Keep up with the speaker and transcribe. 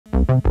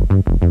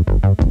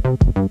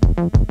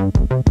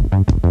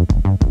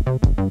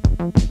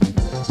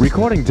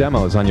Recording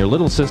demos on your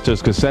little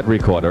sister's cassette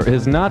recorder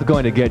is not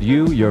going to get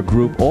you, your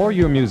group, or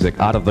your music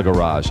out of the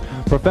garage.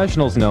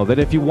 Professionals know that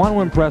if you want to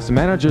impress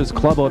managers,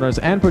 club owners,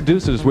 and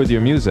producers with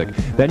your music,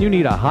 then you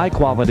need a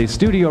high-quality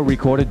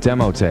studio-recorded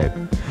demo tape.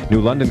 New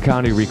London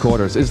County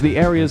Recorders is the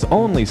area's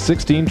only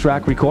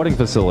 16-track recording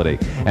facility,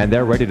 and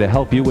they're ready to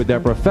help you with their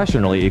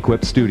professionally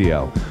equipped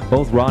studio.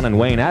 Both Ron and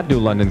Wayne at New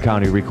London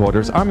County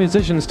Recorders are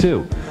musicians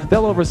too.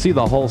 They'll oversee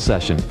the whole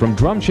session, from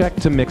drum check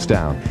to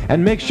mixdown,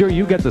 and make sure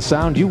you get the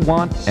sound you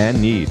want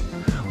and need.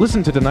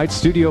 Listen to tonight's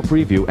studio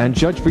preview and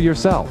judge for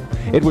yourself.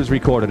 It was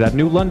recorded at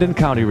New London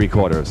County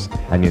Recorders.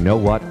 And you know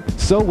what?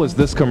 So was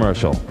this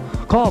commercial.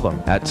 Call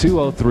them at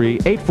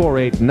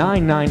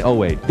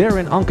 203-848-9908. They're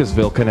in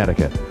Uncasville,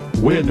 Connecticut.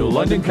 We're New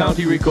London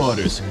County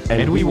Recorders,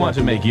 and we want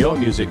to make your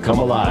music come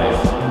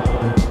alive.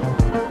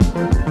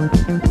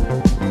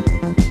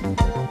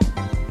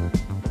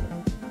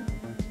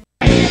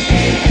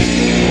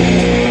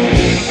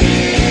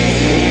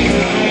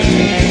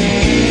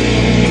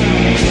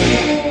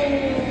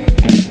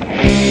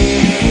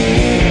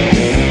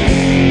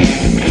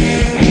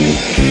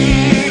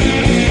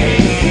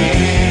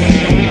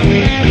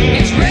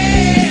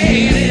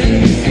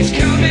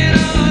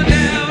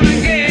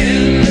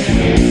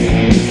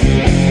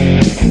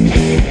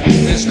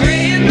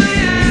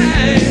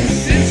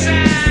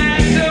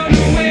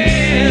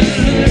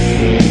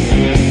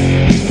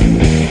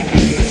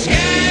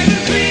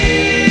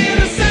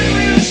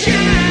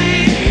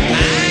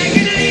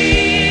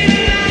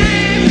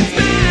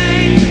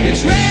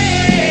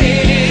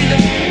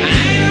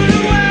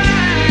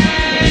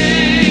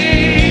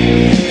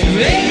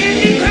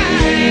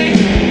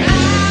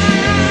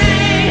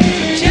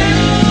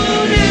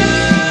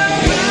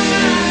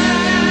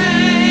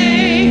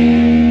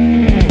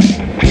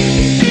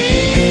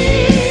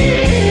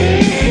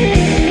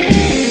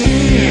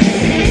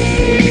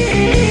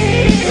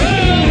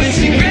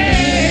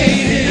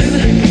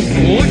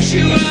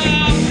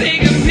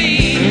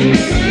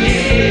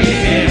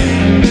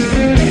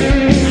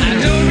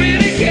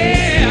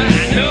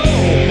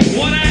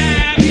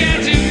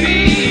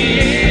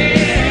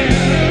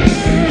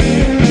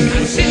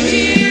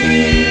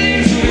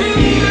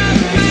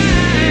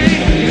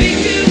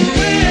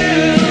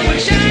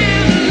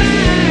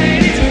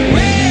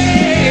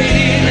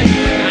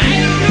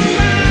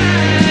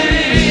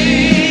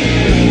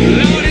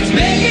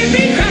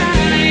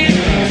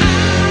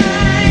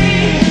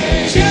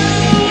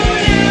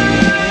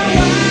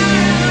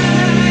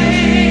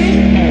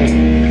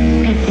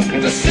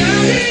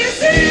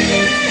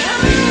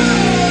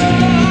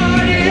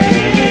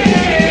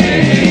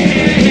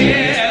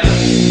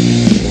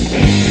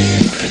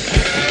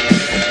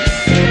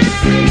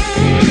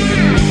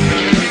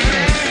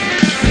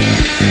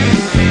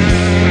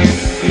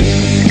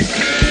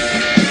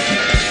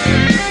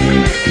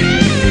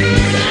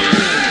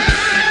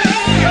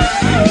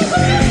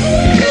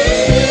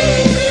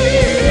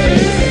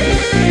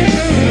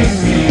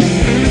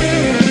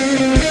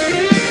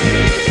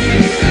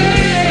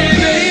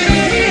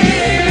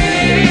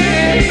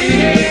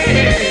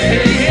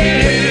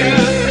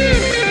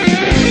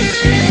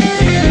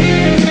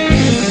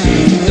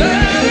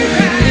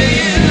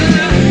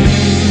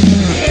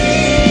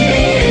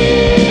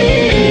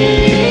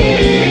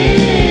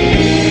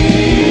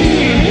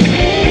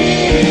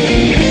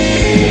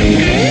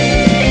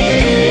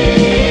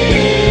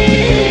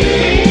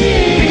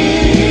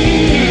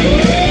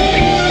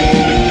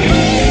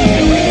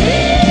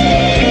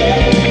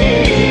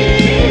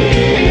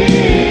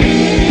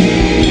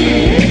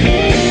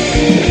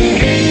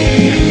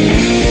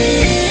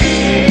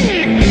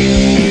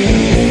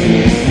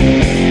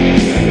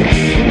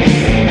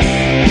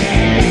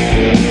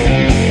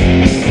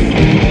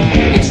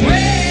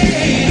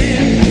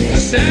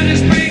 Sun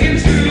is